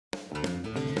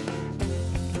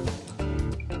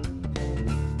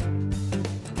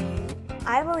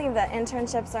I believe that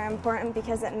internships are important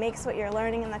because it makes what you're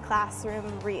learning in the classroom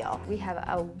real. We have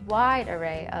a wide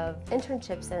array of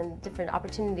internships and different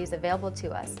opportunities available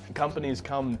to us. Companies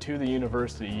come to the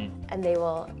university And they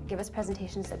will give us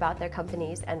presentations about their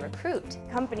companies and recruit.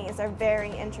 Companies are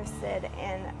very interested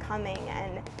in coming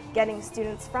and getting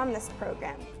students from this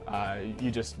program. You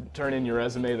just turn in your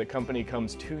resume, the company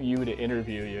comes to you to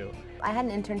interview you. I had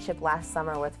an internship last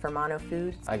summer with Fermano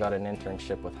Foods. I got an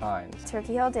internship with Heinz.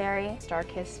 Turkey Hill Dairy.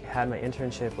 Starkist. Had my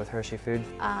internship with Hershey Foods.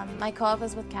 My co-op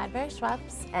was with Cadbury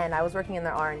Schweppes. And I was working in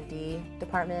their R&D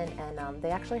department, and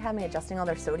they actually had me adjusting all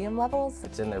their sodium levels.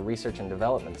 It's in the Research and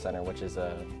Development Center, which is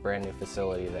a brand new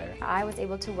facility there. I was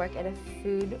able to work in a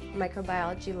food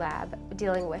microbiology lab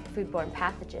dealing with foodborne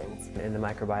pathogens. In the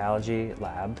microbiology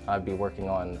lab, I'd be working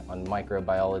on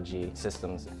microbiology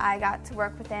systems. I got to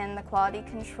work within the quality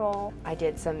control. I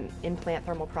did some implant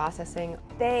thermal processing.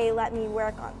 They let me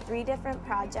work on 3 different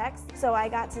projects, so I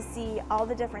got to see all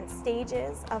the different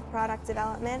stages of product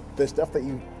development. The stuff that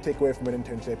you take away from an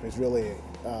internship is really,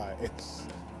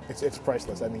 it's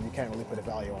priceless. I mean, you can't really put a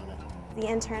value on it. The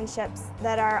internships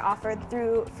that are offered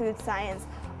through food science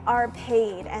are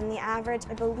paid, and the average,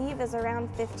 I believe, is around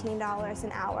 $15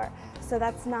 an hour. So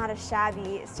that's not a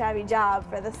shabby job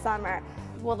for the summer.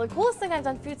 Well, the coolest thing I've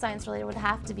done food science related would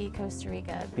have to be Costa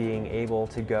Rica. being able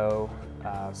to go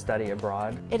study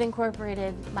abroad. It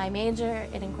incorporated my major,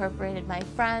 it incorporated my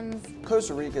friends.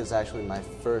 Costa Rica is actually my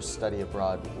first study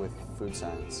abroad with food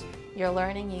science. You're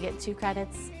learning, you get 2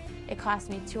 credits. It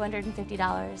cost me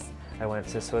 $250. I went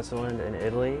to Switzerland and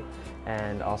Italy,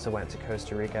 and also went to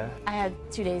Costa Rica. I had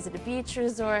 2 days at a beach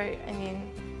resort. I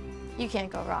mean, you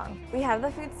can't go wrong. We have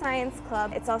the Food Science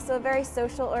Club. It's also a very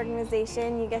social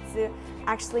organization. You get to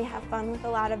actually have fun with a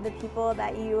lot of the people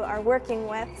that you are working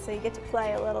with, so you get to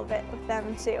play a little bit with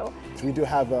them too. So we do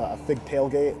have a FIG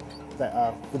tailgate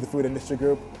for the food industry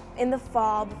group. In the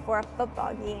fall, before a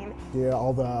football game. Yeah,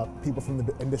 all the people from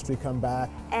the industry come back.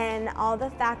 And all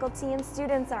the faculty and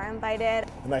students are invited.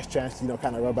 A nice chance to,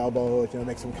 kind of rub elbows,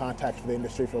 make some contacts for the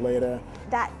industry for later.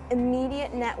 That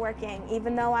immediate networking,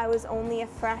 even though I was only a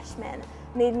freshman,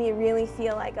 made me really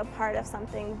feel like a part of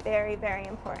something very, very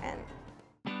important.